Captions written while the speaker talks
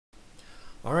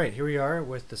Alright, here we are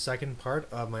with the second part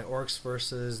of my orcs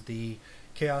versus the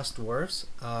chaos dwarfs.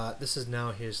 This is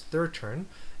now his third turn,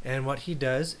 and what he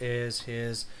does is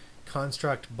his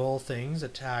construct bull things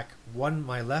attack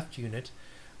my left unit.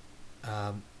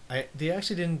 They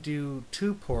actually didn't do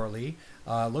too poorly.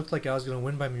 Looked like I was going to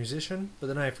win by musician, but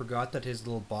then I forgot that his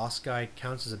little boss guy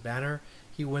counts as a banner.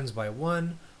 He wins by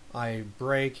one. I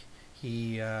break.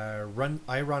 I run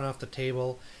off the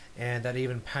table, and that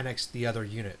even panics the other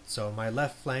unit. So my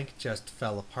left flank just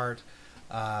fell apart.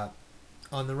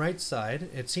 On the right side,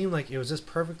 it seemed like it was just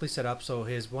perfectly set up. So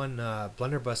his one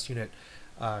blunderbuss unit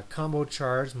combo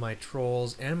charged my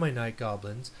trolls and my night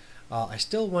goblins. I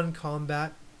still won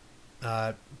combat,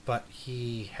 but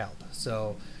he held.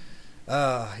 So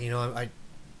I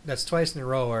that's twice in a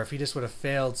row. Or if he just would have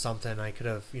failed something, I could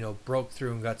have broke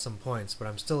through and got some points. But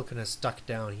I'm still kind of stuck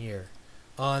down here.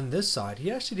 On this side, he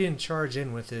actually didn't charge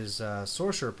in with his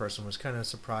sorcerer person, which kind of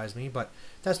surprised me. But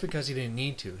that's because he didn't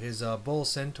need to. His bull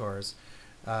centaurs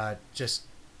just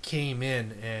came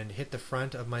in and hit the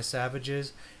front of my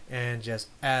savages and just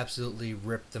absolutely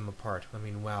ripped them apart. I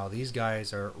mean, wow, these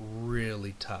guys are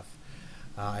really tough.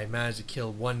 I managed to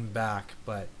kill one back,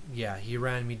 but yeah, he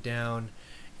ran me down,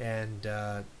 and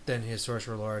then his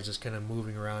sorcerer lord is just kind of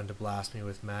moving around to blast me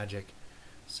with magic.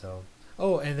 So,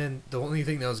 oh, and then the only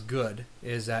thing that was good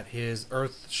is that his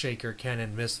earth shaker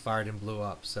cannon misfired and blew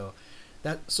up. So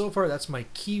so far that's my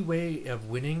key way of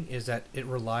winning, is that it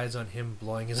relies on him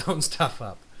blowing his own stuff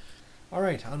up.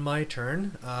 Alright, on my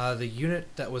turn, the unit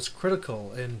that was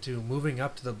critical into moving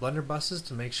up to the blunderbusses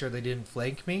to make sure they didn't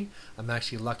flank me — I'm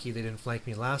actually lucky they didn't flank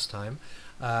me last time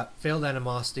 — failed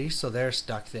animosity, so they're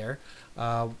stuck there.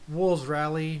 Wolves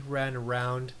rally, ran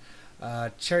around.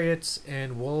 Chariots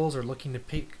and wolves are looking to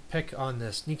pick on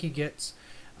the sneaky gits.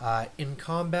 In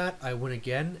combat, I win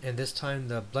again, and this time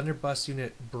the blunderbuss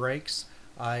unit breaks.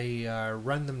 I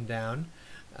run them down,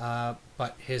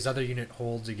 but his other unit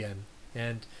holds again.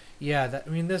 And yeah,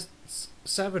 this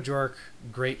Savage Orc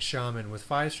Great Shaman with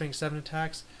 5 strength 7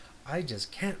 attacks, I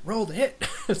just can't roll the hit.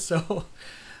 So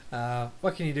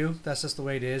what can you do? That's just the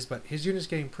way it is. But his unit's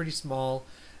getting pretty small.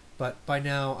 But by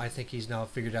now, I think he's now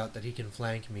figured out that he can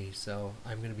flank me. So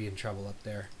I'm going to be in trouble up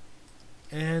there.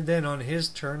 And then on his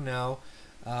turn now,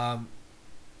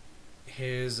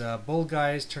 his bull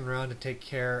guys turn around to take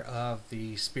care of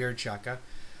the spear chaka.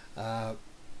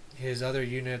 His other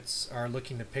units are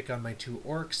looking to pick on my 2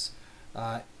 orcs.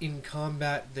 In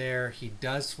combat there, he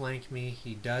does flank me,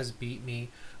 he does beat me.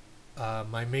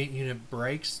 My main unit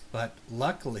breaks, but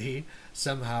luckily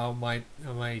somehow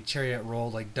my chariot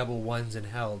rolled like double ones and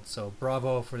held. So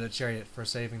bravo for the chariot for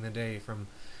saving the day from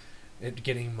it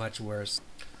getting much worse.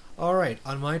 Alright,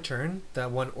 on my turn,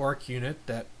 that one orc unit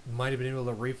that might have been able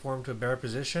to reform to a better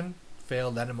position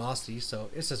failed animosity, so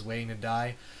it's just waiting to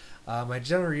die. My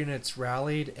general units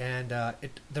rallied, and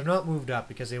they're not moved up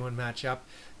because they wouldn't match up,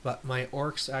 but my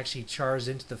orcs actually charged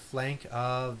into the flank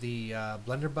of the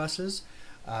blunderbusses.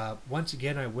 Once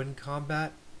again, I win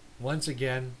combat. Once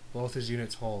again, both his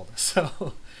units hold.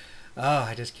 So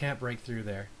I just can't break through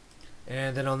there.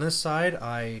 And then on this side,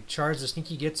 I charge the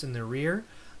sneaky gits in the rear.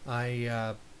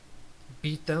 I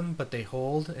beat them, but they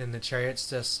hold, and the chariot's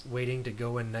just waiting to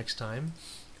go in next time.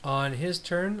 On his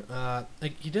turn,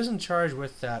 he doesn't charge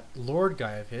with that lord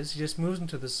guy of his. He just moves him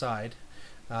to the side.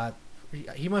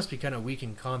 He must be kind of weak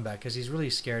in combat because he's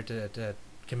really scared to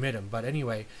commit him. But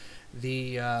anyway,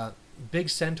 the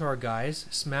big centaur guys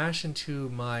smash into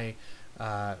my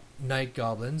night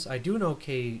goblins. I do an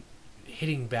okay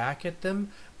hitting back at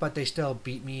them, but they still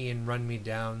beat me and run me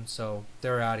down, so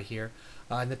they're out of here.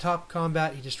 In the top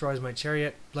combat, he destroys my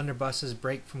chariot. Blunderbusses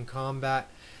break from combat,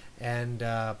 and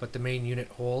but the main unit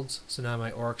holds, so now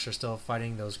my orcs are still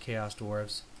fighting those chaos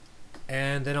dwarves.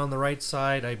 And then on the right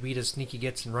side, I beat his sneaky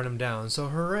gits and run him down. So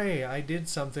hooray, I did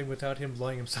something without him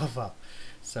blowing himself up.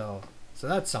 So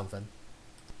that's something.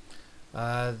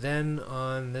 Then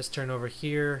on this turn over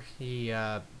here, he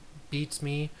beats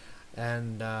me,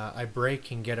 and I break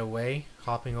and get away,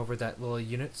 hopping over that little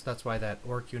unit. So that's why that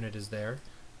orc unit is there.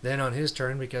 Then on his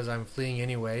turn, because I'm fleeing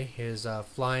anyway, his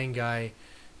flying guy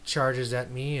charges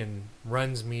at me and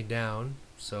runs me down,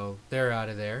 so they're out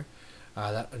of there,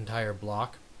 that entire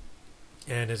block.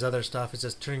 And his other stuff is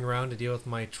just turning around to deal with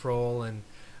my troll and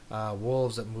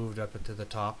wolves that moved up into the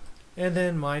top. And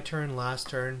then my turn, last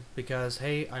turn, because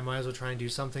hey, I might as well try and do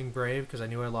something brave because I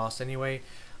knew I lost anyway.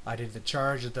 I did the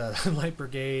charge at the light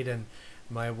brigade, and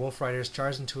my wolf riders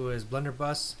charged into his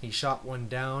blunderbuss. He shot one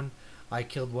down. I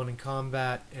killed one in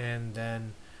combat, and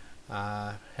then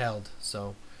held.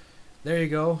 So there you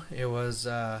go. It was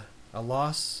a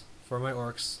loss for my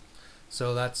orcs.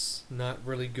 so that's not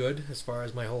really good as far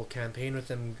as my whole campaign with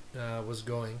him was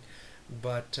going.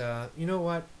 But you know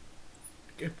what?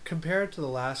 Compared to the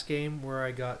last game where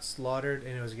I got slaughtered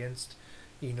and it was against,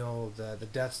 you know, the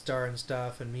Death Star and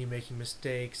stuff, and me making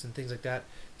mistakes and things like that,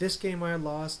 this game I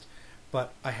lost,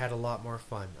 but I had a lot more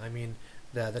fun. I mean,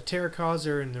 the Terror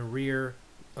Causer in the rear,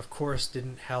 of course,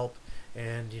 didn't help.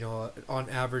 And, you know, on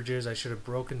averages I should have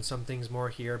broken some things more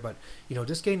here, but, you know,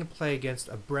 just getting to play against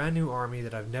a brand new army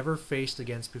that I've never faced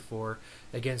against before,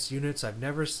 against units I've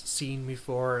never seen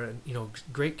before, and, you know,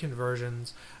 great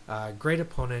conversions, great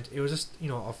opponent. It was just, you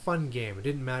know, a fun game. It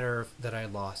didn't matter that I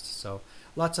lost. So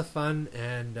lots of fun,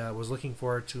 and was looking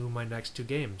forward to my next two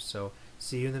games. So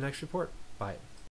see you in the next report. Bye.